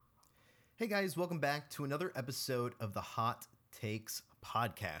Hey guys, welcome back to another episode of the Hot Takes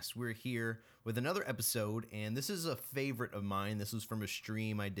podcast. We're here with another episode, and this is a favorite of mine. This was from a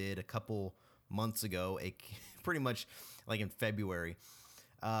stream I did a couple months ago, pretty much like in February.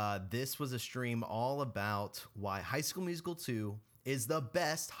 This was a stream all about why High School Musical 2 is the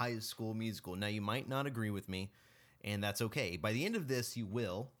best high school musical. Now, you might not agree with me, and that's okay. By the end of this, you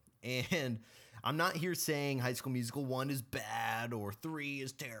will. And I'm not here saying High School Musical 1 is bad or 3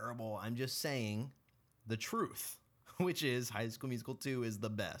 is terrible. I'm just saying the truth, which is High School Musical 2 is the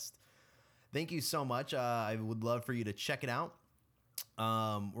best. Thank you so much. I would love for you to check it out.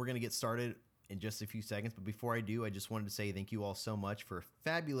 We're going to get started in just a few seconds. But before I do, I just wanted to say thank you all so much for a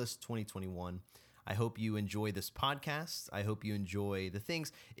fabulous 2021. I hope you enjoy this podcast. I hope you enjoy the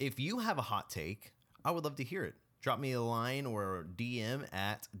things. If you have a hot take, I would love to hear it. Drop me a line or DM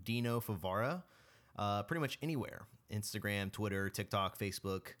at Dino Favara, pretty much anywhere. Instagram, Twitter, TikTok,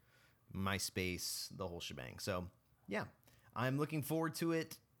 Facebook, MySpace, the whole shebang. So, yeah, I'm looking forward to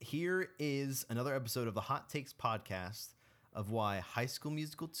it. Here is another episode of the Hot Takes podcast of why High School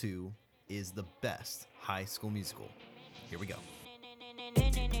Musical 2 is the best high school musical. Here we go.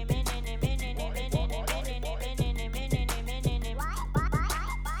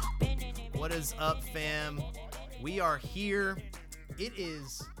 What is up, fam? We are here. It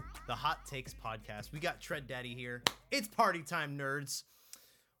is the Hot Takes podcast. We got Tread Daddy here. It's party time, nerds.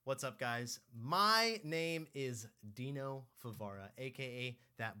 What's up, guys? My name is Dino Favara, a.k.a.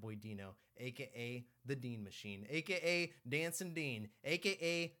 That Boy Dino, a.k.a. The Dean Machine, a.k.a. Dancing Dean,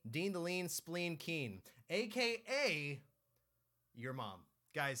 a.k.a. Dean the Lean Spleen Keen, a.k.a. your mom.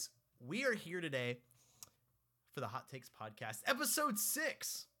 Guys, we are here today for the Hot Takes podcast, episode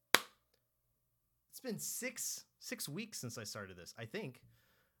 6. It's been six weeks since I started this, I think.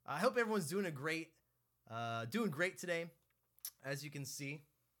 I hope everyone's doing great today. As you can see,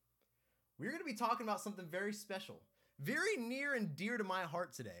 we're going to be talking about something very special, very near and dear to my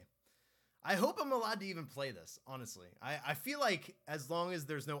heart today. I hope I'm allowed to even play this, honestly. I feel like as long as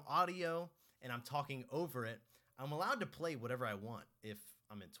there's no audio and I'm talking over it, I'm allowed to play whatever I want if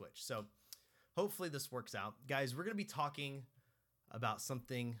I'm in Twitch. So hopefully this works out. Guys, we're going to be talking about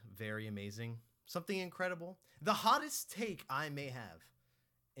something very amazing. Something incredible, the hottest take I may have,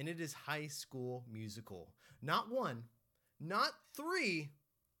 and it is High School Musical. Not 1, not 3,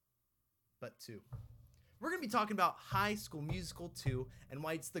 but 2. We're going to be talking about High School Musical 2 and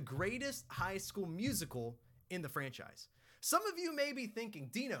why it's the greatest high school musical in the franchise. Some of you may be thinking,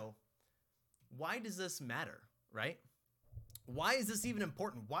 Dino, why does this matter, right? Why is this even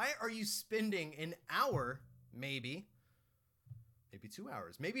important? Why are you spending an hour, maybe 2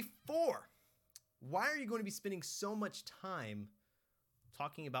 hours, maybe 4? Why are you going to be spending so much time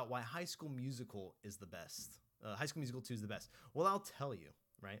talking about why High School Musical is the best? High School Musical 2 is the best. Well, I'll tell you,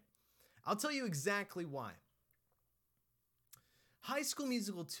 right? I'll tell you exactly why. High School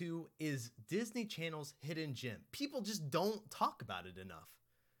Musical 2 is Disney Channel's hidden gem. People just don't talk about it enough.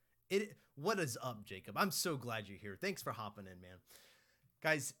 What is up, Jacob? I'm so glad you're here. Thanks for hopping in, man.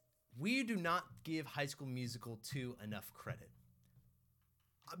 Guys, we do not give High School Musical 2 enough credit.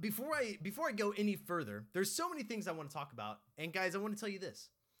 Before I go any further, there's so many things I want to talk about. And guys, I want to tell you this.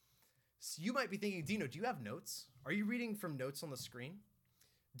 So you might be thinking, Dino, do you have notes? Are you reading from notes on the screen?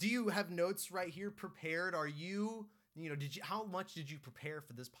 Do you have notes right here prepared? Are you how much did you prepare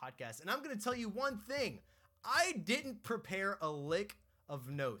for this podcast? And I'm going to tell you one thing. I didn't prepare a lick of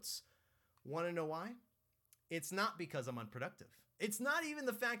notes. Want to know why? It's not because I'm unproductive. It's not even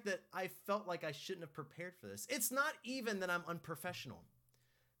the fact that I felt like I shouldn't have prepared for this. It's not even that I'm unprofessional.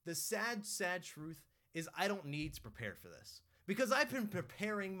 The sad truth is I don't need to prepare for this because I've been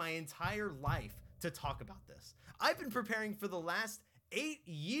preparing my entire life to talk about this. I've been preparing for the last 8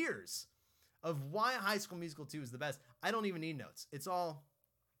 years of why High School Musical 2 is the best. I don't even need notes. It's all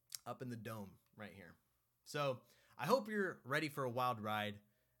up in the dome right here. So I hope you're ready for a wild ride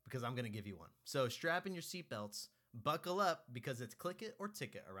because I'm going to give you one. So strap in your seatbelts, buckle up because it's click it or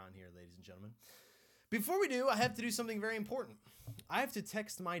ticket around here, ladies and gentlemen. Before we do, I have to do something very important. I have to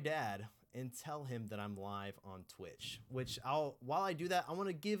text my dad and tell him that I'm live on Twitch, while I do that, I want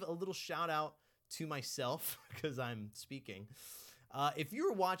to give a little shout out to myself because I'm speaking. If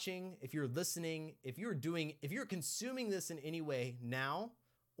you're watching, if you're listening, if you're consuming this in any way now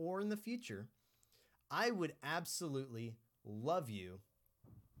or in the future, I would absolutely love you.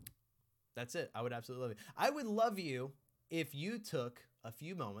 That's it. I would absolutely love you. I would love you if you took a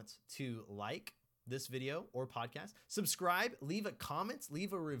few moments to like this video or podcast, subscribe, leave a comment,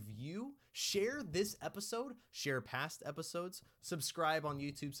 leave a review, share this episode, share past episodes, subscribe on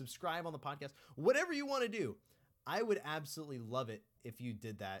YouTube, subscribe on the podcast, whatever you want to do. I would absolutely love it if you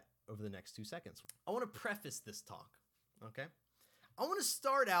did that over the next 2 seconds. I want to preface this talk, okay? I want to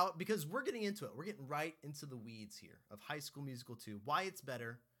start out because we're getting into it. We're getting right into the weeds here of High School Musical 2, why it's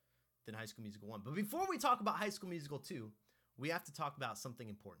better than High School Musical 1. But before we talk about High School Musical 2, we have to talk about something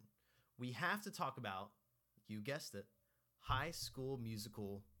important. We have to talk about, you guessed it, High School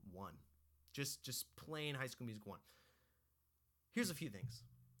Musical 1. Just plain High School Musical 1. Here's a few things,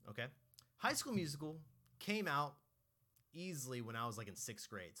 okay? High School Musical came out easily when I was like in 6th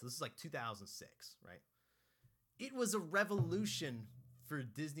grade. So this is like 2006, right? It was a revolution for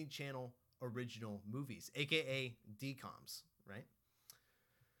Disney Channel original movies, aka DCOMs, right?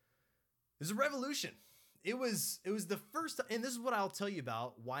 It was a revolution. It was the first, and this is what I'll tell you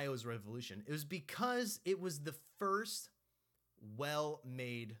about why it was a revolution. It was because it was the first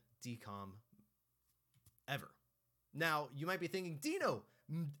well-made DCOM ever. Now, you might be thinking, Dino,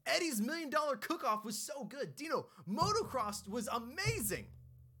 Eddie's $1 Million Cook-Off was so good. Dino, Motocross was amazing.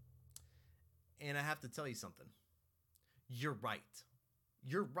 And I have to tell you something. You're right.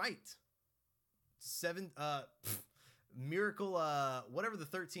 You're right. Miracle, whatever the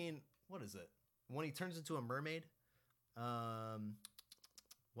 13, what is it? When he turns into a mermaid?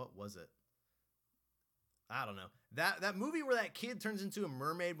 What was it? I don't know. That movie where that kid turns into a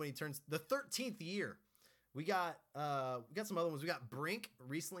mermaid when he turns the 13th year. We got some other ones. We got Brink,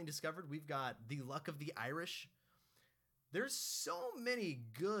 recently discovered. We've got The Luck of the Irish. There's so many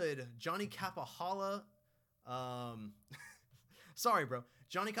good Johnny Capahala. Sorry, bro.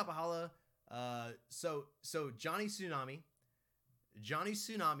 Johnny Capahala. So Johnny Tsunami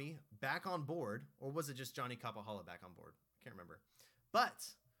back on board, or was it just Johnny Capahala back on board? I can't remember. But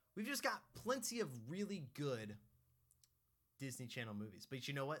we've just got plenty of really good Disney Channel movies. But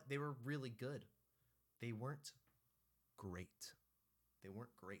you know what? They were really good. They weren't great. They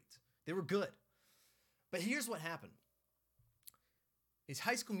weren't great. They were good. But here's what happened. Is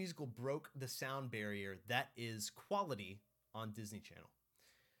High School Musical broke the sound barrier that is quality on Disney Channel.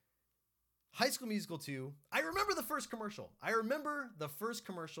 High School Musical 2, I remember the first commercial. I remember the first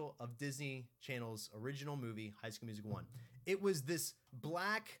commercial of Disney Channel's original movie, High School Musical 1. It was this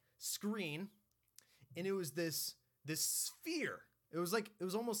black screen, and it was this sphere. It was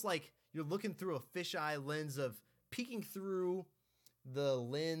almost like you're looking through a fisheye lens of peeking through the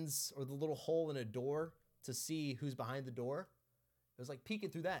lens or the little hole in a door to see who's behind the door. It was like peeking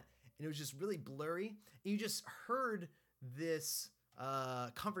through that, and it was just really blurry. And you just heard this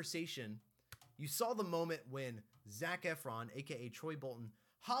conversation. You saw the moment when Zac Efron, aka Troy Bolton,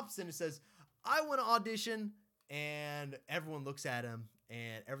 hops in and says, "I want to audition," and everyone looks at him,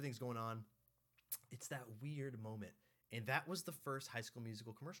 and everything's going on. It's that weird moment. And that was the first High School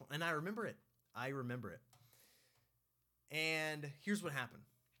Musical commercial. And I remember it. And here's what happened.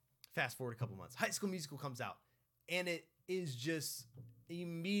 Fast forward a couple months. High School Musical comes out. And it is just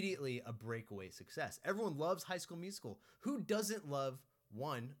immediately a breakaway success. Everyone loves High School Musical. Who doesn't love,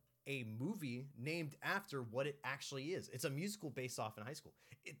 one, a movie named after what it actually is? It's a musical based off in high school.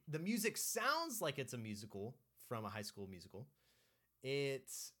 The music sounds like it's a musical from a High School Musical.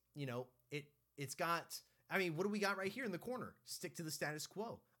 It's got... I mean, what do we got right here in the corner? Stick to the status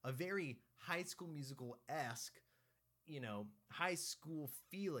quo. A very High School Musical-esque, high school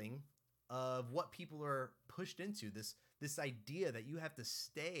feeling of what people are pushed into. This idea that you have to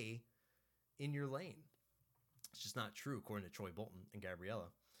stay in your lane. It's just not true, according to Troy Bolton and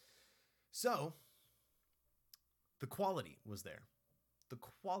Gabriella. So, the quality was there. The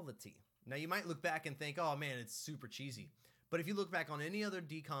quality. Now, you might look back and think, oh, man, it's super cheesy. But if you look back on any other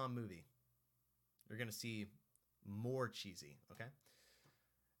DCOM movie, you're going to see more cheesy, okay?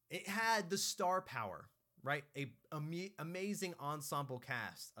 It had the star power, right? Amazing ensemble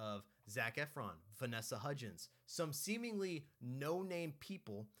cast of Zac Efron, Vanessa Hudgens, some seemingly no-name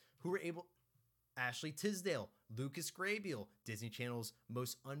people who were able... Ashley Tisdale, Lucas Grabeel, Disney Channel's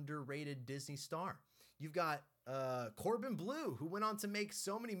most underrated Disney star. You've got Corbin Bleu, who went on to make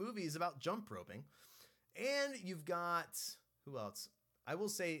so many movies about jump roping. And you've got... Who else? I will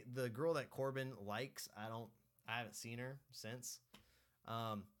say the girl that Corbin likes, I haven't seen her since.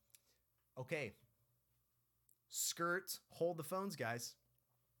 Okay. Skirt, hold the phones, guys.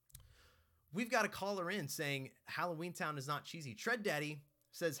 We've got a caller in saying Halloween Town is not cheesy. Tread Daddy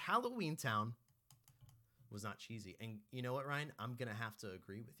says Halloween Town was not cheesy. And you know what, Ryan? I'm going to have to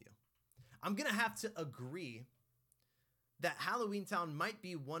agree with you. I'm going to have to agree that Halloween Town might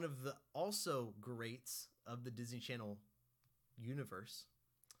be one of the also greats of the Disney Channel universe.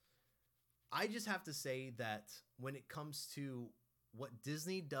 I just have to say that when it comes to what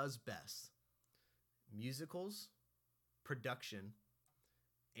Disney does best, musicals, production,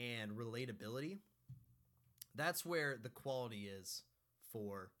 and relatability, That's where the quality is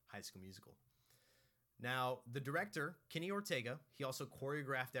for High School Musical. Now, the director, Kenny Ortega, he also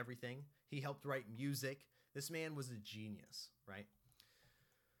choreographed everything. He helped write music. This man was a genius, right?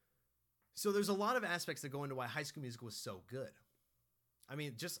 So there's a lot of aspects that go into why High School Musical was so good.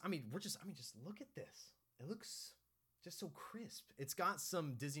 Just look at this. It looks just so crisp. It's got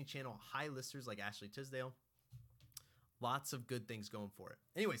some Disney Channel high listers like Ashley Tisdale. Lots of good things going for it.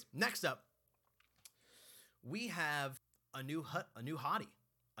 Anyways, next up, we have a new hottie,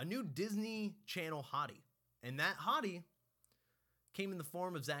 a new Disney Channel hottie. And that hottie came in the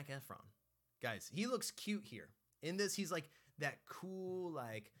form of Zac Efron. Guys, he looks cute here. In this, he's like that cool,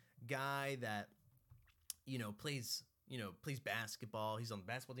 like, guy that, plays basketball. He's on the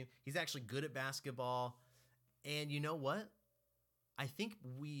basketball team. He's actually good at basketball. And you know what? I think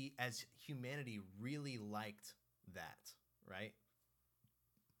we as humanity really liked that, right?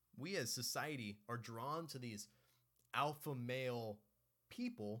 We as society are drawn to these alpha male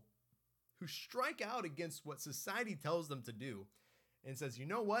people who strike out against what society tells them to do and says, you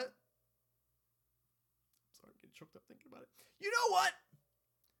know what? Sorry, I'm getting choked up thinking about it. You know what?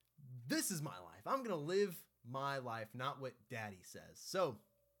 This is my life. I'm going to live my life, not what daddy says. So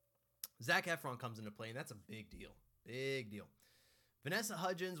Zac Efron comes into play, and that's a big deal. Big deal. Vanessa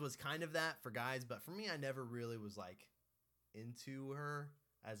Hudgens was kind of that for guys, but for me, I never really was like into her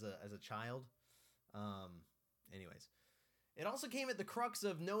as a child. Anyways, it also came at the crux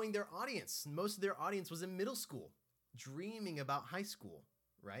of knowing their audience. Most of their audience was in middle school, dreaming about high school,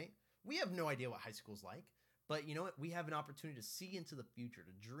 right? We have no idea what high school's like, but you know what? We have an opportunity to see into the future,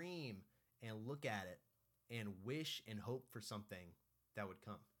 to dream and look at it and wish and hope for something that would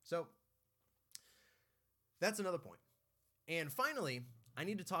come. So that's another point. And finally, I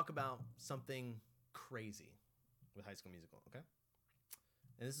need to talk about something crazy with High School Musical, okay?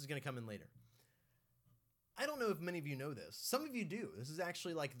 And this is going to come in later. I don't know if many of you know this. Some of you do. This is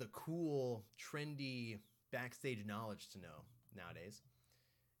actually like the cool, trendy backstage knowledge to know nowadays.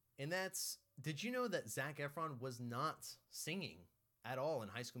 And that's, did you know that Zac Efron was not singing at all in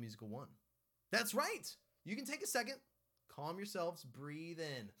High School Musical 1? That's right. You can take a second, calm yourselves, breathe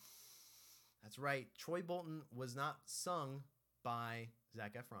in. That's right. Troy Bolton was not sung by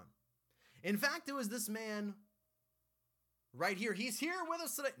Zac Efron. In fact, it was this man right here. He's here with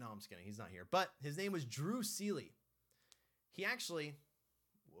us today. No, I'm just kidding. He's not here. But his name was Drew Seeley. He actually,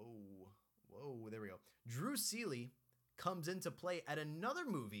 there we go. Drew Seeley comes into play at another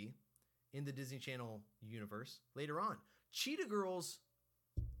movie in the Disney Channel universe later on. Cheetah Girls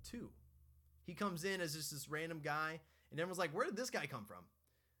 2. He comes in as just this random guy, and everyone's like, where did this guy come from?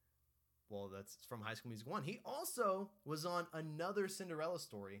 Well, that's from High School Musical 1. He also was on another Cinderella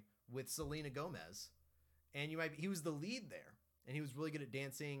story with Selena Gomez. And he was the lead there. And he was really good at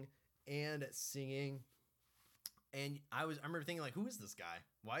dancing and at singing. And I remember thinking, like, who is this guy?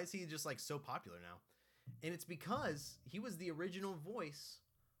 Why is he just like so popular now? And it's because he was the original voice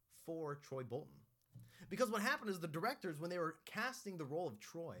for Troy Bolton. Because what happened is the directors, when they were casting the role of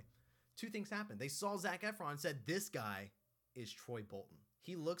Troy, two things happened. They saw Zac Efron and said, this guy is Troy Bolton.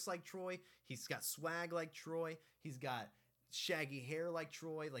 He looks like Troy. He's got swag like Troy. He's got shaggy hair like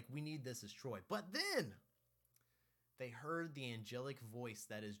Troy. Like, we need this as Troy. But then they heard the angelic voice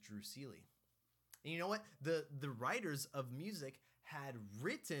that is Drew Seeley. And you know what? The writers of music had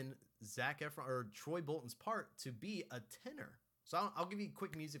written Zac Efron or Troy Bolton's part to be a tenor. So I'll give you a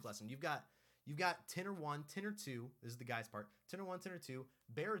quick music lesson. You've got tenor 1, tenor 2. This is the guy's part. Tenor 1, tenor 2,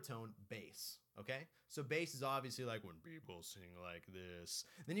 baritone, bass. Okay? So bass is obviously like when people sing like this.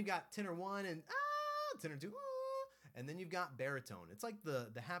 Then you've got tenor 1 and tenor 2, and then you've got baritone. It's like the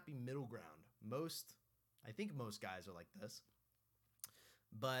happy middle ground. I think most guys are like this.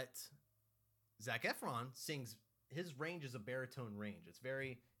 But Zac Efron sings, his range is a baritone range.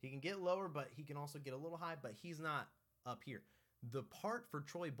 He can get lower, but he can also get a little high, but he's not up here. The part for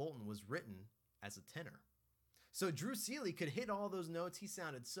Troy Bolton was written as a tenor. So Drew Seeley could hit all those notes. He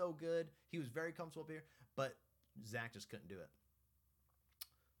sounded so good. He was very comfortable up here, but Zac just couldn't do it.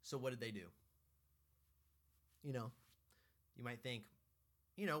 So what did they do? You might think,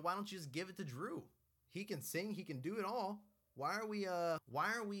 why don't you just give it to Drew? He can sing, he can do it all. Why are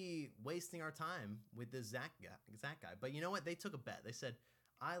we wasting our time with this Zac guy? But you know what? They took a bet. They said,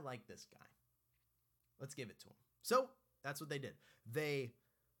 I like this guy. Let's give it to him. So that's what they did. They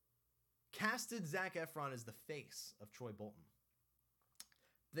casted Zac Efron as the face of Troy Bolton.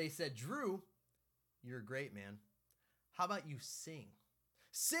 They said, Drew, you're great, man. How about you sing?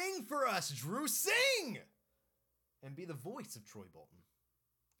 Sing for us, Drew, sing! And be the voice of Troy Bolton.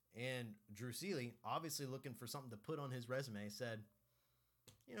 And Drew Seeley, obviously looking for something to put on his resume, said,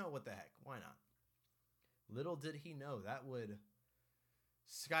 what the heck? Why not? Little did he know that would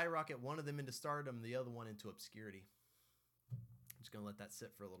skyrocket one of them into stardom, the other one into obscurity. I'm just going to let that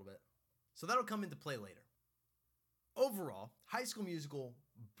sit for a little bit. So that'll come into play later. Overall, High School Musical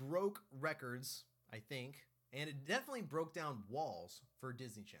broke records, I think, and it definitely broke down walls for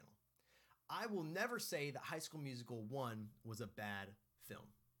Disney Channel. I will never say that High School Musical 1 was a bad film.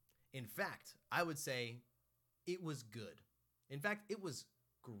 In fact, I would say it was good. In fact, it was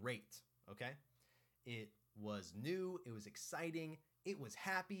great, okay? It was new, it was exciting, it was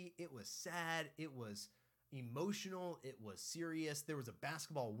happy, it was sad, it was emotional, it was serious. There was a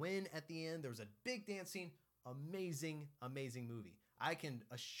basketball win at the end, there was a big dance scene. Amazing, amazing movie. I can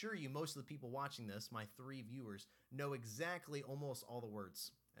assure you most of the people watching this, my 3 viewers, know exactly almost all the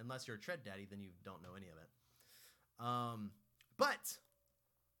words. Unless you're a Tread Daddy, then you don't know any of it. But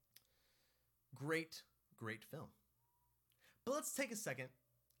great, great film. But let's take a second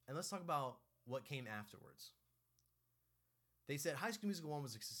and let's talk about what came afterwards. They said High School Musical 1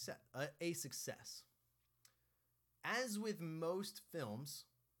 was a success. As with most films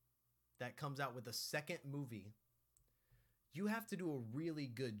that comes out with a second movie, you have to do a really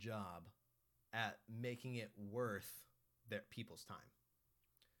good job at making it worth their people's time.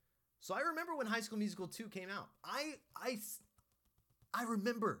 So I remember when High School Musical 2 came out. I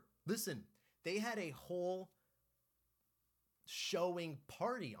remember. Listen, they had a whole showing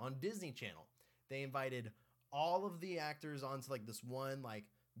party on Disney Channel. They invited all of the actors onto like this one like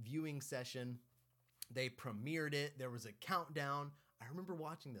viewing session. They premiered it. There was a countdown. I remember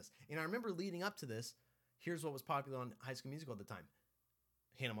watching this. And I remember leading up to this, here's what was popular on High School Musical at the time.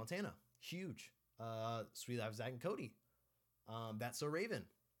 Hannah Montana, huge. Sweet Life of Zack and Cody. That's So Raven.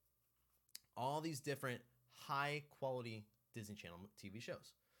 All these different high quality Disney Channel TV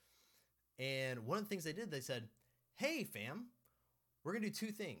shows. And one of the things they did, they said, hey fam, we're going to do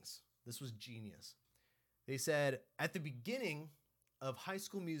 2 things. This was genius. They said at the beginning of High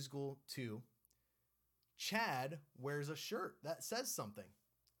School Musical 2, Chad wears a shirt that says something.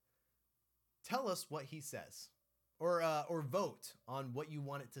 Tell us what he says, or vote on what you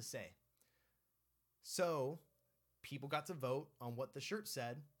want it to say. So people got to vote on what the shirt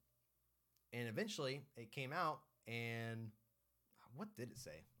said, and eventually it came out. And what did it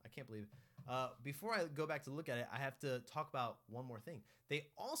say? I can't believe it. Before I go back to look at it, I have to talk about one more thing. They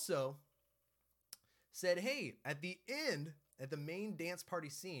also said, hey, at the end, at the main dance party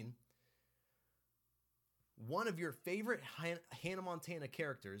scene, one of your favorite Hannah Montana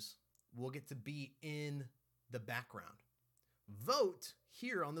characters will get to be in the background. Vote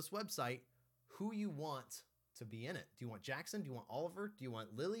here on this website who you want to be in it. Do you want Jackson? Do you want Oliver? Do you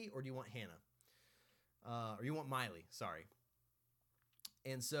want Lily? Or do you want Hannah? Or you want Miley? Sorry.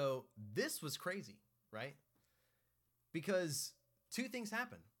 And so this was crazy, right? Because 2 things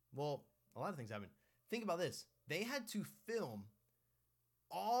happened. Well, a lot of things happened. Think about this. They had to film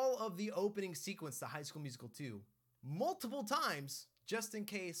all of the opening sequence to High School Musical 2 multiple times just in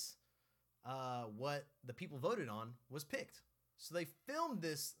case what the people voted on was picked. So they filmed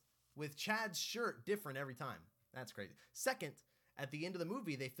this with Chad's shirt different every time. That's crazy. Second, at the end of the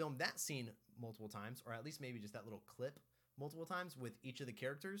movie, they filmed that scene multiple times, or at least maybe just that little clip multiple times with each of the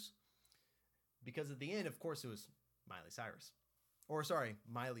characters. Because at the end, of course, it was Miley Cyrus. Or sorry,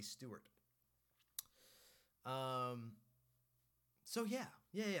 Miley Stewart. So yeah.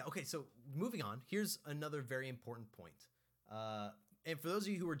 Okay, so moving on. Here's another very important point. And for those of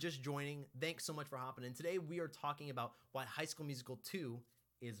you who are just joining, thanks so much for hopping in. Today we are talking about why High School Musical 2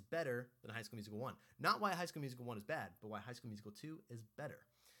 is better than High School Musical 1. Not why High School Musical 1 is bad, but why High School Musical 2 is better.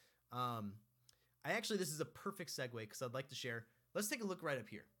 This is a perfect segue because I'd like to share. Let's take a look right up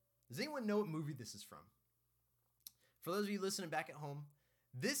here. Does anyone know what movie this is from? For those of you listening back at home,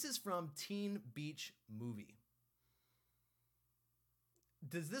 this is from Teen Beach Movie.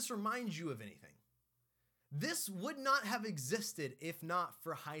 Does this remind you of anything? This would not have existed if not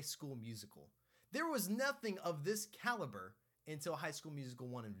for High School Musical. There was nothing of this caliber until High School Musical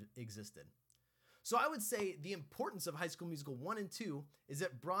 1 existed. So I would say the importance of High School Musical 1 and 2 is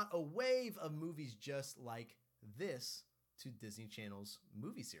it brought a wave of movies just like this to Disney Channel's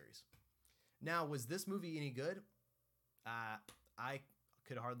movie series. Now, was this movie any good? I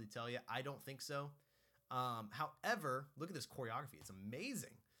could hardly tell you. I don't think so. However, look at this choreography. It's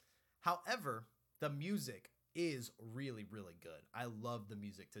amazing. However, the music is really, really good. I love the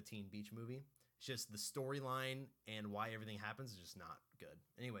music to Teen Beach Movie. It's just the storyline and why everything happens is just not good.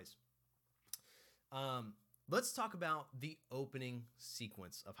 Anyways, let's talk about the opening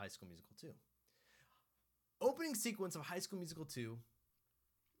sequence of High School Musical 2. Opening sequence of High School Musical 2,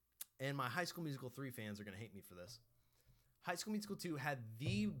 and my High School Musical 3 fans are going to hate me for this. High School Musical 2 had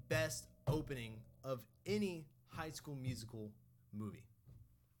the best opening of any High School Musical movie.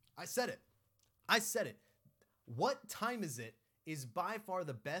 I said it. I said it. What Time Is It is by far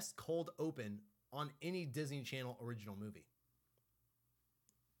the best cold open on any Disney Channel original movie.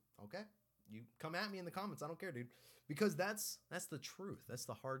 Okay? You come at me in the comments. I don't care, dude. Because that's the truth. That's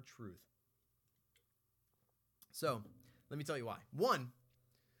the hard truth. So, let me tell you why. One,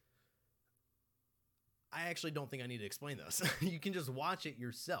 I actually don't think I need to explain this. You can just watch it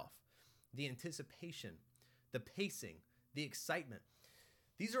yourself. The anticipation, the pacing, the excitement.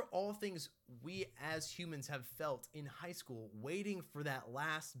 These are all things we as humans have felt in high school, waiting for that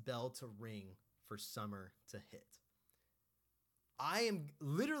last bell to ring for summer to hit. I am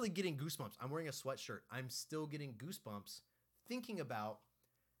literally getting goosebumps. I'm wearing a sweatshirt. I'm still getting goosebumps thinking about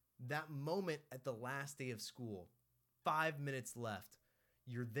that moment at the last day of school. 5 minutes left.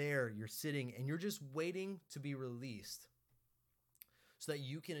 You're there, you're sitting, and you're just waiting to be released so that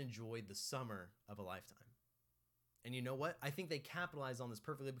you can enjoy the summer of a lifetime. And you know what? I think they capitalize on this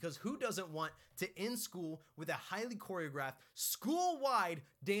perfectly, because who doesn't want to end school with a highly choreographed school-wide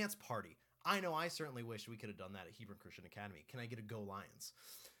dance party? I know I certainly wish we could have done that at Hebron Christian Academy. Can I get a Go Lions?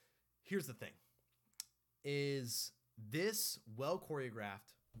 Here's the thing. Is this well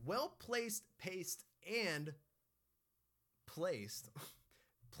choreographed, well placed, paced, and placed,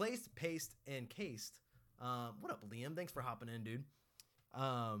 paced, and cased. What up, Liam? Thanks for hopping in, dude.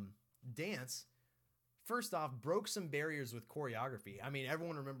 Dance, first off, broke some barriers with choreography. I mean,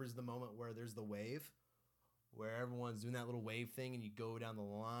 everyone remembers the moment where there's the wave, where everyone's doing that little wave thing and you go down the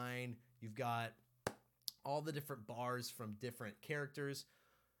line. You've got all the different bars from different characters.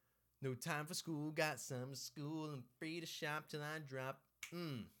 No time for school, got some school, and free to shop till I drop.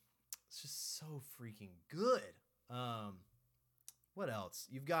 It's just so freaking good. What else?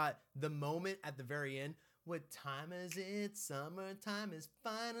 You've got the moment at the very end. What time is it? Summertime is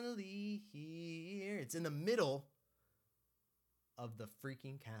finally here. It's in the middle of the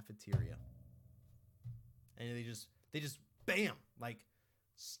freaking cafeteria. And they just bam, like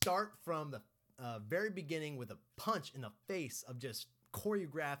start from the very beginning with a punch in the face of just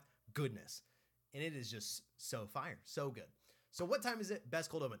choreographed goodness. And it is just so fire, so good. So what time is it?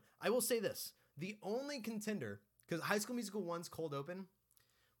 Best cold open. I will say this. The only contender, because High School Musical 1's cold open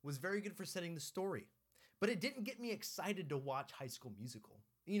was very good for setting the story, but it didn't get me excited to watch High School Musical.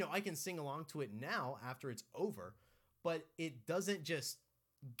 You know, I can sing along to it now after it's over, but it doesn't just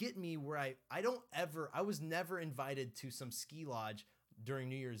get me where I was never invited to some ski lodge during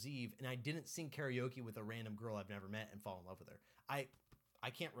New Year's Eve, and I didn't sing karaoke with a random girl I've never met and fall in love with her. I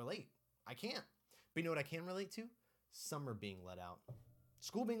can't relate. I can't. But you know what I can relate to? Summer being let out.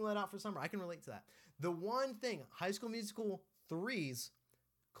 School being let out for summer. I can relate to that. The one thing, High School Musical 3's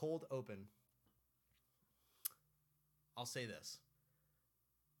cold open, I'll say this.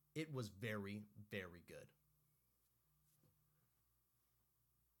 It was very, very good.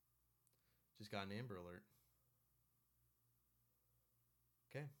 Just got an Amber Alert.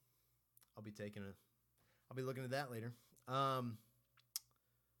 Okay. I'll be looking at that later.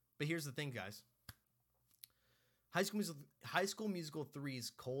 But here's the thing, guys. High School Musical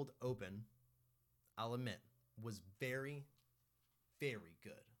 3's cold open, I'll admit, was very, very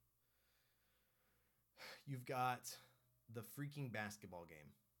good. You've got the freaking basketball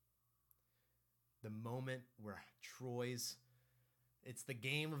game. The moment where it's the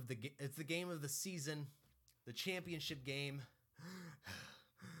game of the season, the championship game.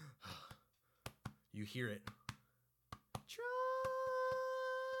 You hear it. Try.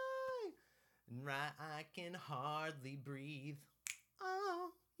 Right, I can hardly breathe.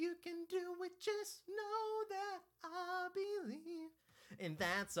 Oh, you can do it, just know that I believe. And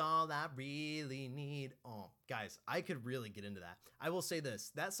that's all I really need. Oh, guys, I could really get into that. I will say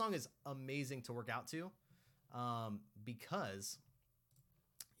this. That song is amazing to work out to. Because,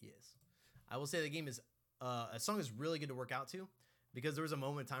 yes. I will say the game is, a song is really good to work out to. Because there was a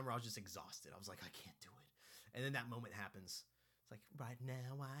moment in time where I was just exhausted. I was like, I can't do it. And then that moment happens. It's like, right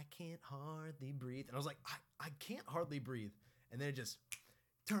now I can't hardly breathe. And I was like, I can't hardly breathe. And then it just,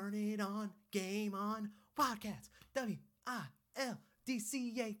 turn it on, game on, Wildcats, WILDCAT.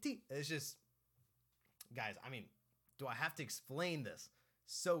 It's just, guys, I mean, do I have to explain this?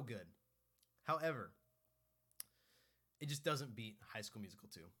 So good. However, it just doesn't beat High School Musical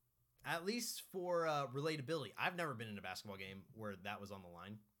 2. At least for relatability. I've never been in a basketball game where that was on the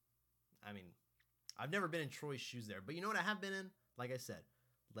line. I mean, I've never been in Troy's shoes there. But you know what I have been in? Like I said,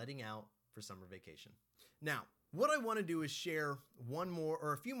 letting out for summer vacation. Now, what I want to do is share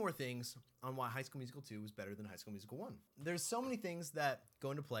a few more things on why High School Musical 2 was better than High School Musical 1. There's so many things that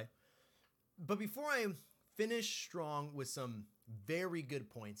go into play. But before I finish strong with some very good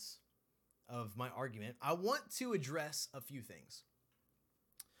points, of my argument, I want to address a few things.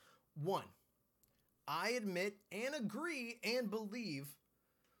 One, I admit and agree and believe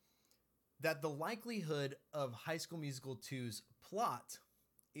that the likelihood of High School Musical 2's plot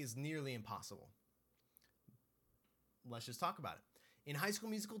is nearly impossible. Let's just talk about it. In High School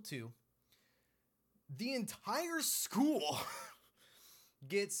Musical 2, the entire school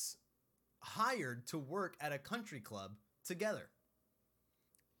gets hired to work at a country club together.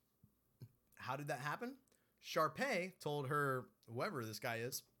 How did that happen? Sharpay told her, whoever this guy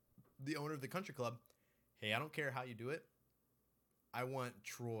is, the owner of the country club, hey, I don't care how you do it. I want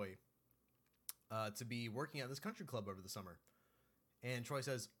Troy to be working at this country club over the summer. And Troy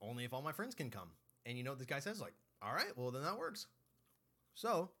says, only if all my friends can come. And you know what this guy says? Like, all right, well, then that works.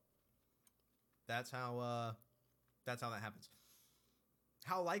 So that's how that happens.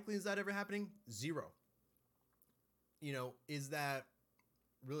 How likely is that ever happening? 0. You know, is that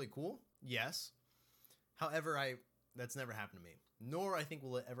really cool? Yes. However, that's never happened to me. Nor I think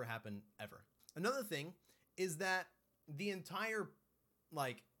will it ever happen ever. Another thing is that the entire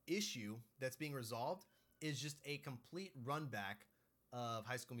issue that's being resolved is just a complete run back of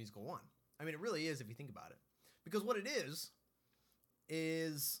High School Musical 1. I mean, it really is if you think about it. Because what it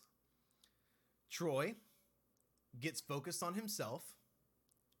is Troy gets focused on himself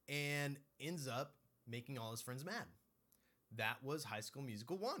and ends up making all his friends mad. That was High School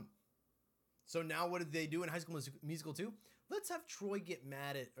Musical 1. So now what did they do in High School Musical 2? Let's have Troy get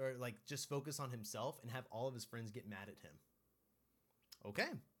mad at, or just focus on himself and have all of his friends get mad at him. Okay.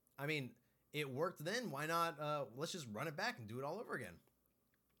 I mean, it worked then. Why not? Let's just run it back and do it all over again.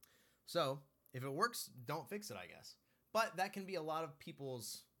 So if it works, don't fix it, I guess. But that can be a lot of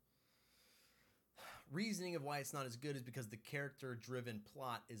people's reasoning of why it's not as good is because the character-driven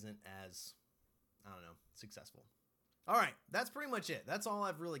plot isn't as, successful. All right, that's pretty much it. That's all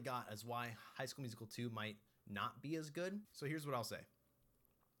I've really got as why High School Musical 2 might not be as good. So here's what I'll say.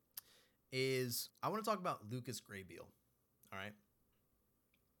 I want to talk about Lucas Grabeel. All right.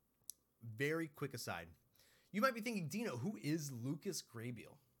 Very quick aside. You might be thinking, Dino, who is Lucas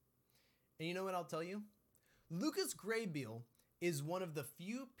Grabeel? And you know what I'll tell you? Lucas Grabeel is one of the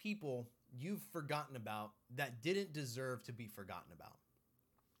few people you've forgotten about that didn't deserve to be forgotten about.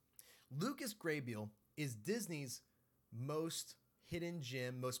 Lucas Grabeel is Disney's most hidden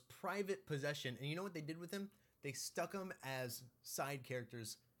gem, most private possession. And you know what they did with him? They stuck him as side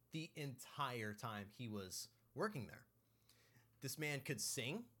characters the entire time he was working there. This man could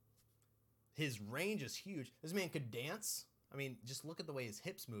sing. His range is huge. This man could dance. I mean, just look at the way his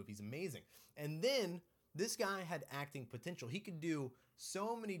hips move. He's amazing. And then this guy had acting potential. He could do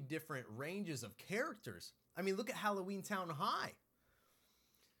so many different ranges of characters. I mean, look at Halloween Town High.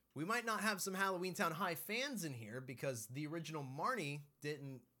 We might not have some Halloween Town High fans in here because the original Marnie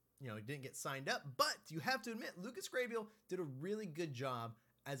didn't get signed up. But you have to admit, Lucas Grabeel did a really good job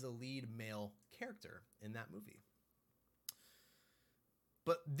as a lead male character in that movie.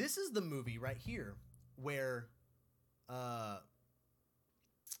 But this is the movie right here where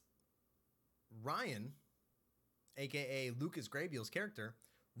Ryan, aka Lucas Grabeel's character,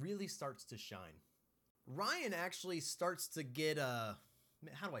 really starts to shine. Ryan actually starts to get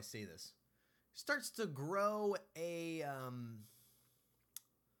how do I say this? Starts to grow a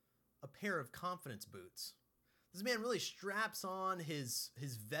pair of confidence boots. This man really straps on his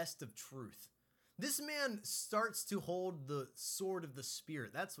vest of truth. This man starts to hold the sword of the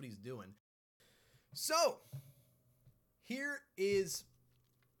spirit. That's what he's doing. So, here is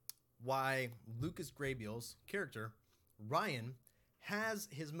why Lucas Grabeel's character, Ryan, has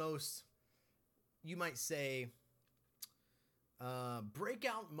his most, you might say,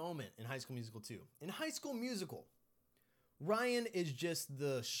 breakout moment in High School Musical 2. In High School Musical, Ryan is just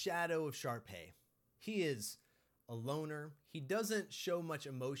the shadow of Sharpay. He is a loner. He doesn't show much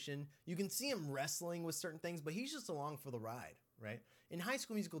emotion. You can see him wrestling with certain things, but he's just along for the ride, right? In High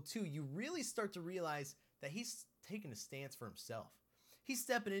School Musical 2, you really start to realize that he's taking a stance for himself. He's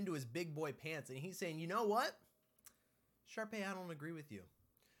stepping into his big boy pants and he's saying, you know what? Sharpay, I don't agree with you.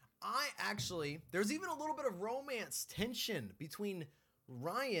 There's even a little bit of romance tension between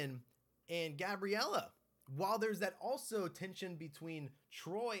Ryan and Gabriella, while there's that also tension between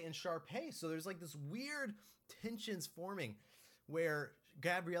Troy and Sharpay. So there's this weird tensions forming where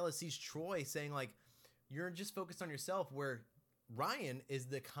Gabriella sees Troy saying you're just focused on yourself, where Ryan is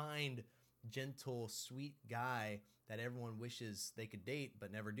the kind, gentle, sweet guy that everyone wishes they could date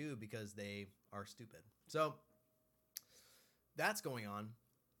but never do because they are stupid. So that's going on.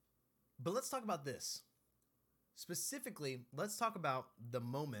 But let's talk about this. Specifically, let's talk about the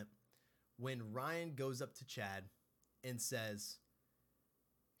moment when Ryan goes up to Chad and says,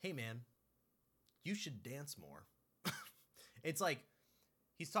 hey man, you should dance more. It's like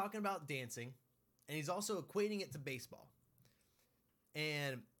he's talking about dancing, and he's also equating it to baseball.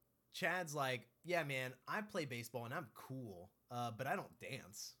 And Chad's like, yeah, man, I play baseball and I'm cool, but I don't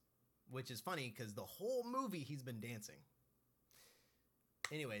dance, which is funny because the whole movie he's been dancing.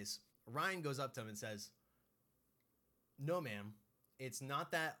 Anyways, Ryan goes up to him and says, no, man, it's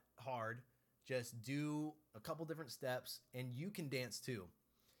not that hard. Just do a couple different steps and you can dance too.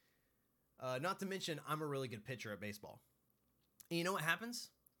 Not to mention, I'm a really good pitcher at baseball. And you know what happens?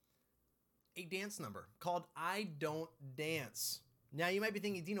 A dance number called I Don't Dance. Now you might be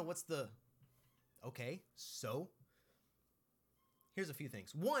thinking, Dino, what's the... Okay, so here's a few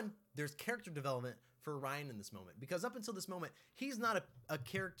things. One, there's character development for Ryan in this moment, because up until this moment, he's not a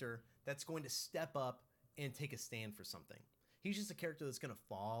character that's going to step up and take a stand for something. He's just a character that's going to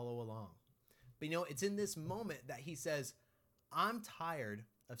follow along. But you know, it's in this moment that he says, I'm tired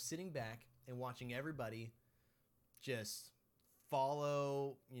of sitting back and watching everybody just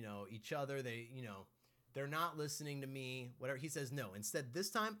follow, each other. They're not listening to me, whatever. He says, no, instead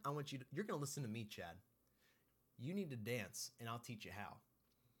this time you're going to listen to me, Chad. You need to dance and I'll teach you how.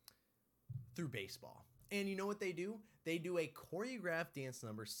 Through baseball. And you know what they do? They do a choreographed dance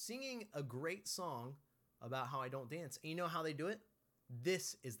number singing a great song about how I don't dance. And you know how they do it?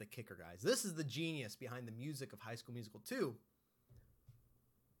 This is the kicker, guys. This is the genius behind the music of High School Musical 2.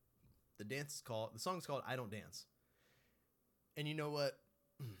 The song's called I Don't Dance. And you know what?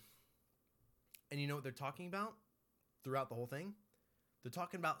 And you know what they're talking about throughout the whole thing? They're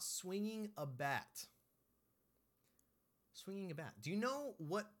talking about swinging a bat. Swinging a bat. Do you know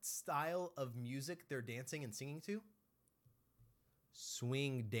what style of music they're dancing and singing to?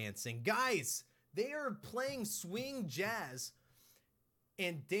 Swing dancing. Guys, they are playing swing jazz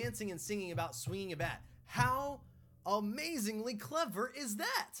and dancing and singing about swinging a bat. How amazingly clever is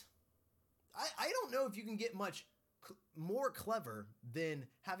that? I don't know if you can get much more clever than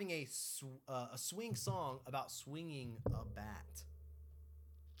having a swing song about swinging a bat.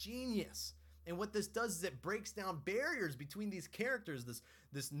 Genius. And what this does is it breaks down barriers between these characters,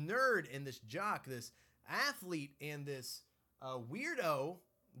 this nerd and this jock, this athlete and this weirdo,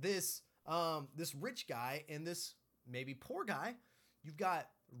 this rich guy and this maybe poor guy. You've got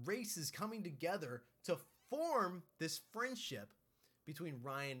races coming together to form this friendship between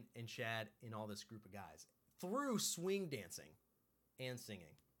Ryan and Chad and all this group of guys through swing dancing and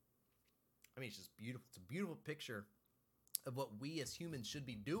singing. I mean, it's just beautiful. It's a beautiful picture of what we as humans should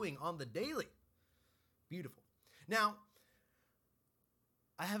be doing on the daily. Beautiful. Now,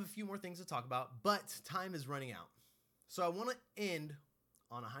 I have a few more things to talk about, but time is running out. So I want to end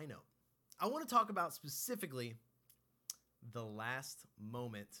on a high note. I want to talk about specifically the last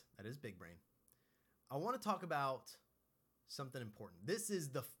moment, that is Big Brain. I want to talk about something important. This is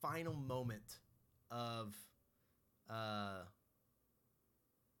the final moment of,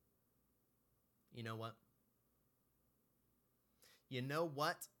 you know what? You know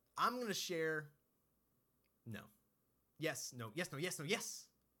what? I'm going to share. No. Yes, no, yes, no, yes, no, yes.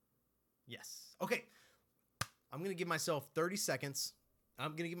 Yes. Okay. I'm going to give myself 30 seconds.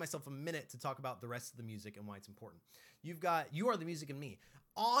 I'm going to give myself a minute to talk about the rest of the music and why it's important. You've got You Are the Music and Me.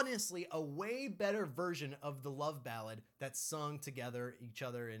 Honestly, a way better version of the love ballad that's sung together each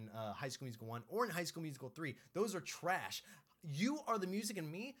other in High School Musical 1 or in High School Musical 3. Those are trash. You Are the Music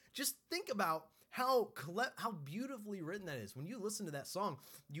and Me. Just think about how beautifully written that is. When you listen to that song,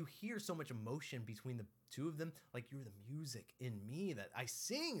 you hear so much emotion between the two of them. Like, you're the music in me that I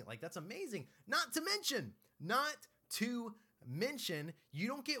sing. Like, that's amazing. Not to mention, you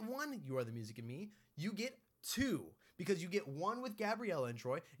don't get one You Are the Music in Me. You get two, because you get one with Gabriella and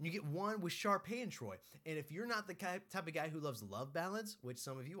Troy, and you get one with Sharpay and Troy. And if you're not the type of guy who loves love ballads, which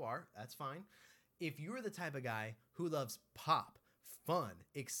some of you are, that's fine. If you're the type of guy who loves pop, fun,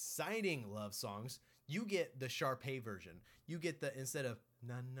 exciting love songs, you get the Sharpay version. You get the, instead of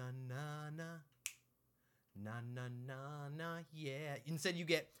na na na na na na na na yeah, instead you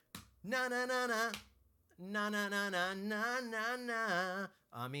get na na na na na na na na na na na.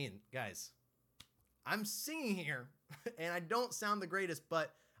 I mean, guys, I'm singing here and I don't sound the greatest,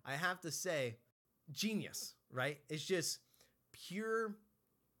 but I have to say, genius, right? It's just pure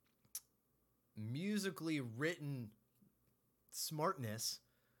musically written smartness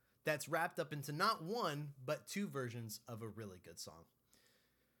that's wrapped up into not one, but two versions of a really good song.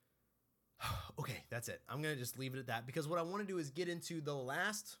 Okay, that's it. I'm going to just leave it at that, because what I want to do is get into the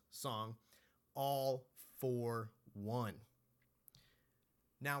last song, All for One.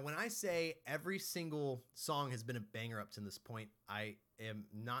 Now, when I say every single song has been a banger up to this point, I am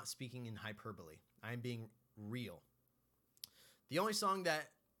not speaking in hyperbole. I am being real. The only song that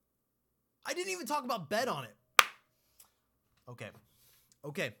I didn't even talk about Bet on It.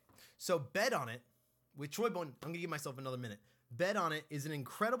 Okay. So Bet on It with Troy Bolton, I'm going to give myself another minute. Bet on It is an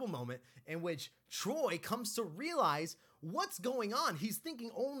incredible moment in which Troy comes to realize what's going on. He's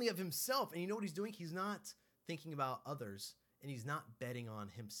thinking only of himself. And you know what he's doing? He's not thinking about others, and he's not betting on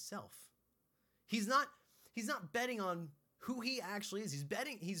himself. He's not betting on who he actually is.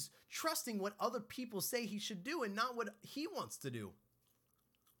 He's trusting what other people say he should do and not what he wants to do.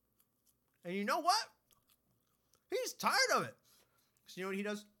 And you know what? He's tired of it. So you know what he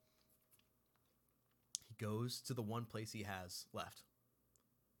does? He goes to the one place he has left.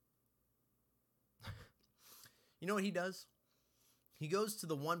 You know what he does? He goes to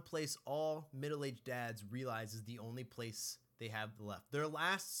the one place all middle-aged dads realize is the only place they have left. Their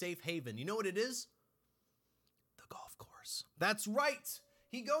last safe haven. You know what it is? The golf course. That's right.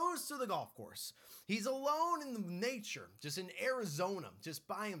 He goes to the golf course. He's alone in the nature, just in Arizona, just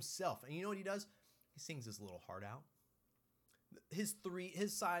by himself. And you know what he does? He sings his little heart out. His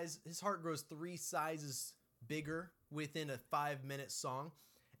heart grows 3 sizes bigger within a 5-minute song.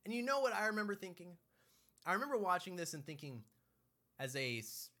 And you know what I remember thinking? I remember watching this and thinking, as a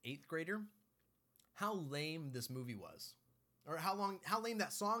 8th grader, how lame this movie was. Or how lame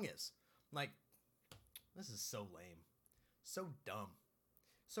that song is. Like, this is so lame. So dumb.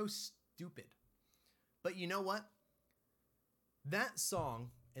 So stupid. But you know what? That song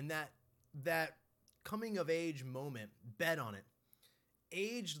and that coming of age moment, Bet on It,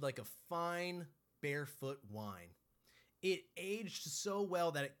 aged like a fine barefoot wine. It aged so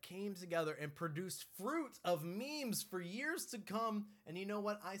well that it came together and produced fruit of memes for years to come. And you know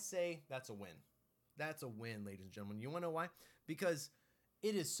what? I say that's a win. That's a win, ladies and gentlemen. You want to know why? Because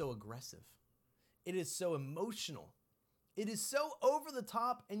it is so aggressive. It is so emotional. It is so over the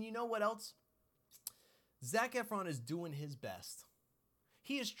top. And you know what else? Zac Efron is doing his best.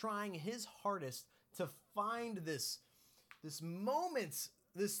 He is trying his hardest to find this moment,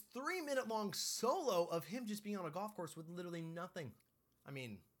 this 3-minute long solo of him just being on a golf course with literally nothing. I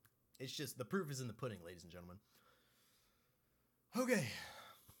mean, it's just, the proof is in the pudding, ladies and gentlemen. Okay.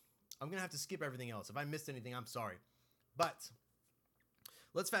 I'm going to have to skip everything else. If I missed anything, I'm sorry. But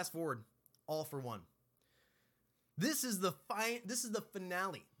let's fast forward. All for One. This is the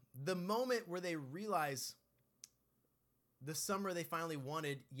finale. The moment where they realize the summer they finally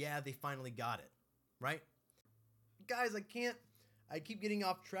wanted, yeah, they finally got it. Right? Guys, I keep getting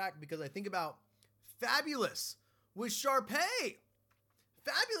off track because I think about Fabulous with Sharpay.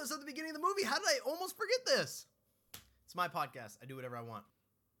 Fabulous at the beginning of the movie. How did I almost forget this? It's my podcast. I do whatever I want.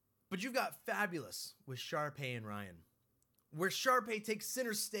 But you've got Fabulous with Sharpay and Ryan, where Sharpay takes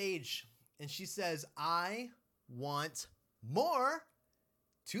center stage and she says, I want more,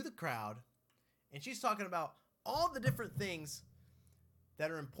 to the crowd. And she's talking about all the different things that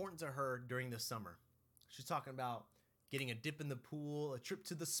are important to her during the summer. She's talking about getting a dip in the pool, a trip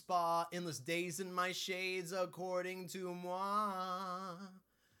to the spa, endless days in my shades, according to moi.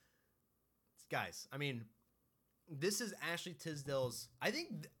 Guys, I mean, this is Ashley Tisdale's,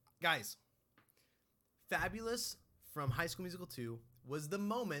 guys, Fabulous from High School Musical 2 was the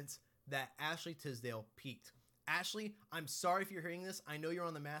moment that Ashley Tisdale peaked. Ashley, I'm sorry if you're hearing this. I know you're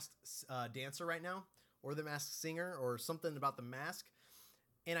on The Masked Dancer right now, or The Masked Singer, or something about The Mask.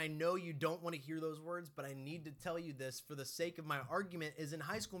 And I know you don't want to hear those words, but I need to tell you this for the sake of my argument, is in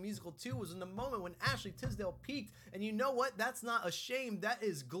High School Musical 2 was in the moment when Ashley Tisdale peaked. And you know what? That's not a shame. That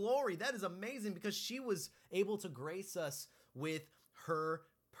is glory. That is amazing because she was able to grace us with her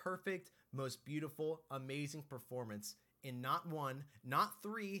perfect, most beautiful, amazing performance in not 1, not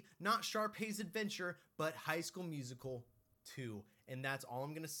 3, not Sharpay's Adventure, but High School Musical 2. And that's all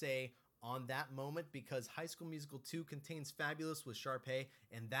I'm going to say on that moment, because High School Musical 2 contains Fabulous with Sharpay,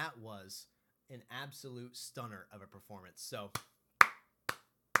 and that was an absolute stunner of a performance. So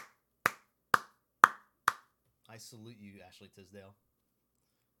I salute you, Ashley Tisdale.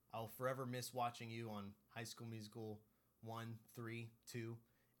 I'll forever miss watching you on High School Musical 1, 3, 2,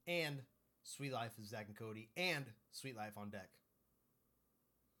 and Sweet Life of Zack and Cody, and Sweet Life on Deck.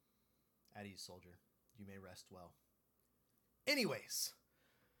 At ease, soldier. You may rest well. Anyways,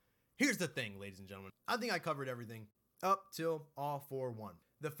 here's the thing, ladies and gentlemen. I think I covered everything up till All for One.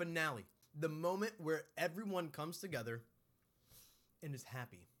 The finale. The moment where everyone comes together and is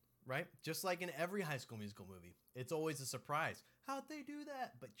happy, right? Just like in every High School Musical movie. It's always a surprise. How'd they do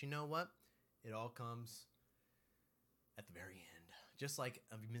that? But you know what? It all comes at the very end. Just like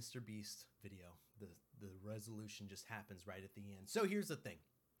a Mr. Beast video. The resolution just happens right at the end. So here's the thing.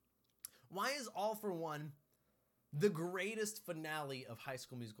 Why is All for One the greatest finale of High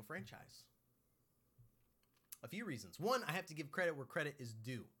School Musical franchise? A few reasons. One, I have to give credit where credit is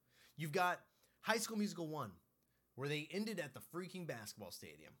due. You've got High School Musical 1, where they ended at the freaking basketball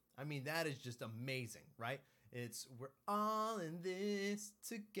stadium. I mean, that is just amazing, right? It's we're all in this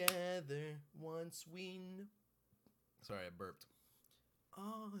together once we know. Sorry, I burped.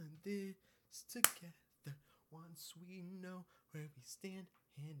 All in this together once we know where we stand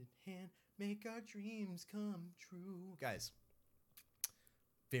hand in hand, make our dreams come true. Guys,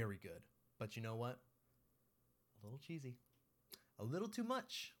 very good. But you know what? A little cheesy. A little too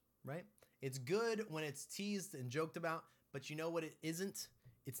much, right? It's good when it's teased and joked about, but you know what it isn't?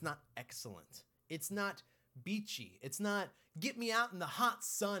 It's not excellent. It's not beachy. It's not get me out in the hot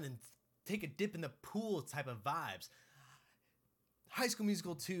sun and take a dip in the pool type of vibes. High School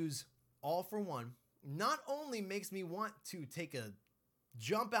Musical 2's All for One not only makes me want to take a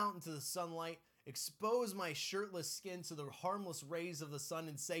jump out into the sunlight, expose my shirtless skin to the harmless rays of the sun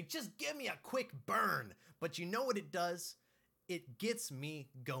and say, just give me a quick burn. But you know what it does? It gets me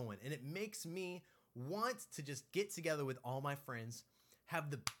going, and it makes me want to just get together with all my friends, have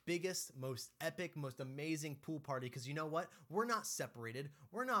the biggest, most epic, most amazing pool party, because you know what? We're not separated.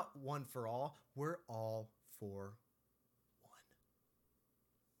 We're not one for all. We're all for one.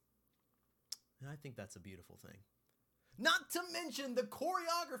 And I think that's a beautiful thing. Not to mention the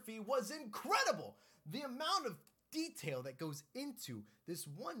choreography was incredible. The amount of detail that goes into this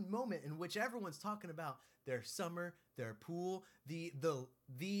one moment in which everyone's talking about their summer, their pool, the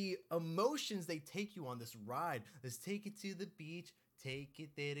emotions they take you on this ride. Let's take it to the beach, take it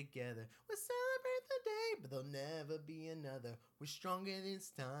there together. We'll celebrate the day, but there'll never be another. We're stronger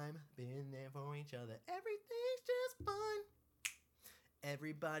this time, been there for each other. Everything's just fun.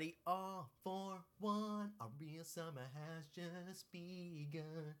 Everybody all for one. Our real summer has just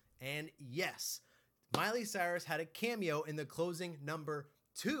begun. And yes, Miley Cyrus had a cameo in the closing number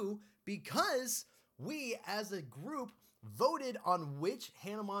 2 because we as a group voted on which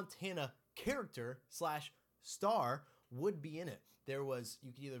Hannah Montana character / star would be in it. There was,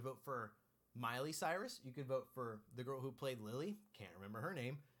 you could either vote for Miley Cyrus, you could vote for the girl who played Lily, can't remember her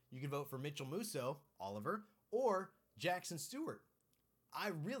name, you could vote for Mitchell Musso, Oliver, or Jackson Stewart. I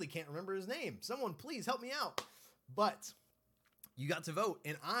really can't remember his name. Someone please help me out. But you got to vote,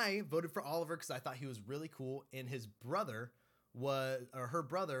 and I voted for Oliver because I thought he was really cool, and his brother her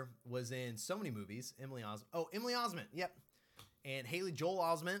brother was in so many movies. Emily Osment, yep. And Haley Joel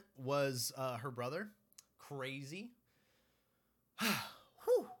Osment was her brother. Crazy.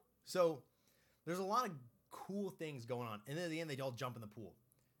 Whew. So there's a lot of cool things going on, and then at the end they all jump in the pool.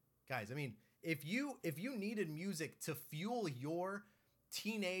 Guys, I mean, if you needed music to fuel your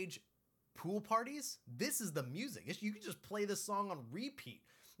teenage pool parties, this is the music. You can just play this song on repeat.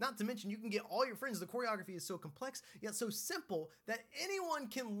 Not to mention, you can get all your friends. The choreography is so complex, yet so simple that anyone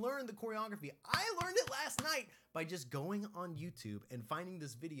can learn the choreography. I learned it last night by just going on YouTube and finding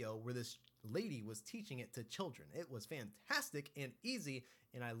this video where this lady was teaching it to children. It was fantastic and easy,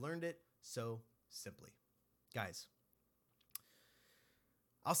 and I learned it so simply. Guys,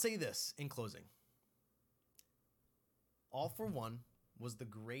 I'll say this in closing. All for One was the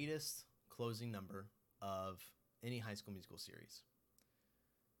greatest closing number of any High School Musical series.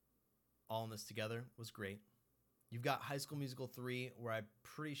 All in This Together was great. You've got High School Musical 3, where I'm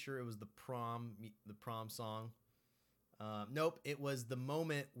pretty sure it was the prom song. Nope, it was the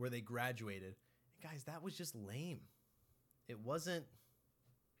moment where they graduated. And guys, that was just lame. It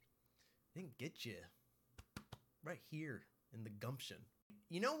didn't get you right here in the gumption.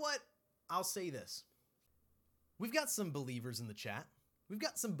 You know what? I'll say this. We've got some believers in the chat. We've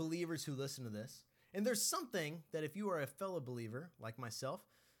got some believers who listen to this. And there's something that if you are a fellow believer like myself,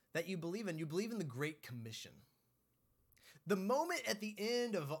 that you believe in the Great Commission. The moment at the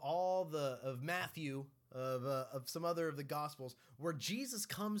end of of Matthew, of some other of the Gospels, where Jesus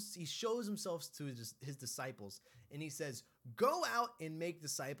comes, he shows himself to his disciples, and he says, go out and make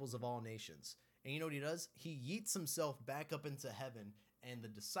disciples of all nations. And you know what he does? He yeets himself back up into heaven, and the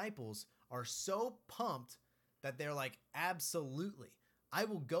disciples are so pumped that they're like, absolutely, I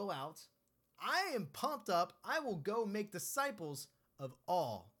will go out. I am pumped up. I will go make disciples of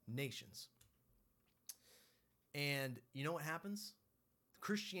all nations. And you know what happens?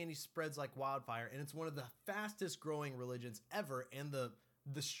 Christianity spreads like wildfire, and it's one of the fastest growing religions ever, and the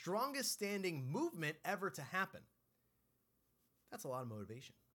strongest standing movement ever to happen. That's a lot of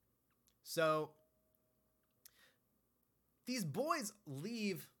motivation. So these boys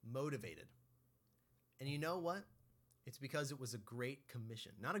leave motivated. And you know what? It's because it was a great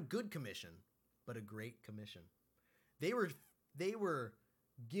commission. Not a good commission, but a great commission. They were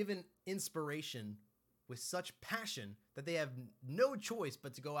given inspiration with such passion that they have no choice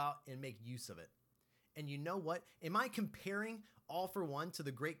but to go out and make use of it. And you know what? Am I comparing All for One to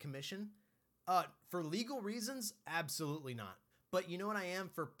the Great Commission? For legal reasons, absolutely not. But you know what I am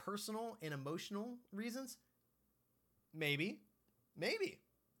for personal and emotional reasons? Maybe,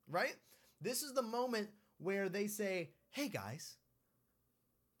 right? This is the moment where they say, hey guys,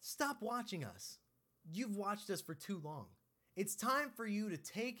 stop watching us. You've watched us for too long. It's time for you to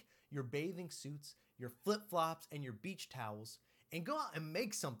take your bathing suits, your flip-flops, and your beach towels and go out and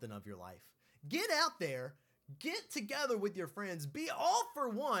make something of your life. Get out there, get together with your friends, be all for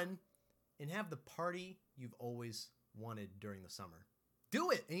one, and have the party you've always wanted during the summer.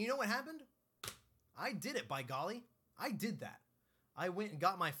 Do it. And you know what happened? I did it, by golly. I did that. I went and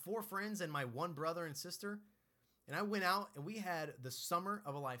got my 4 friends and my 1 brother and sister, and I went out and we had the summer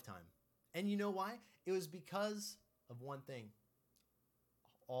of a lifetime. And you know why? It was because of one thing.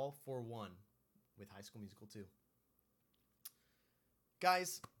 All for One with High School Musical 2.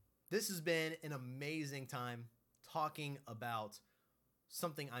 Guys, this has been an amazing time talking about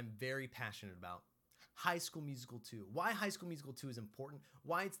something I'm very passionate about. High School Musical 2. Why High School Musical 2 is important,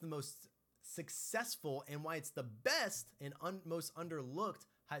 why it's the most successful, and why it's the best and most underlooked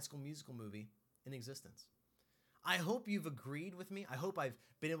High School Musical movie in existence. I hope you've agreed with me. I hope I've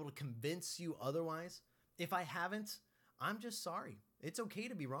been able to convince you otherwise. If I haven't, I'm just sorry. It's okay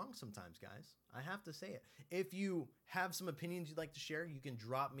to be wrong sometimes, guys. I have to say it. If you have some opinions you'd like to share, you can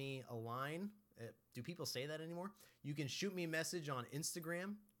drop me a line. Do people say that anymore? You can shoot me a message on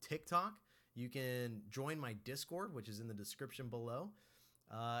Instagram, TikTok. You can join my Discord, which is in the description below.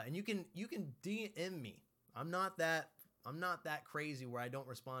 And you can DM me. I'm not that crazy where I don't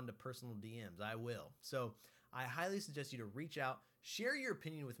respond to personal DMs. I will. So I highly suggest you to reach out, share your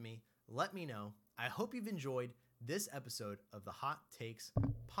opinion with me, let me know. I hope you've enjoyed this episode of the Hot Takes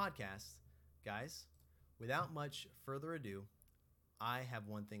podcast. Guys, without much further ado, I have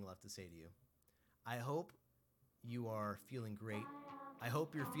one thing left to say to you. I hope you are feeling great. I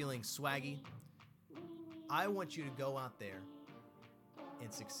hope you're feeling swaggy. I want you to go out there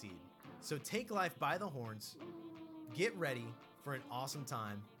and succeed. So take life by the horns. Get ready for an awesome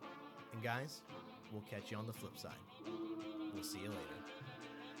time. And guys, we'll catch you on the flip side. We'll see you later.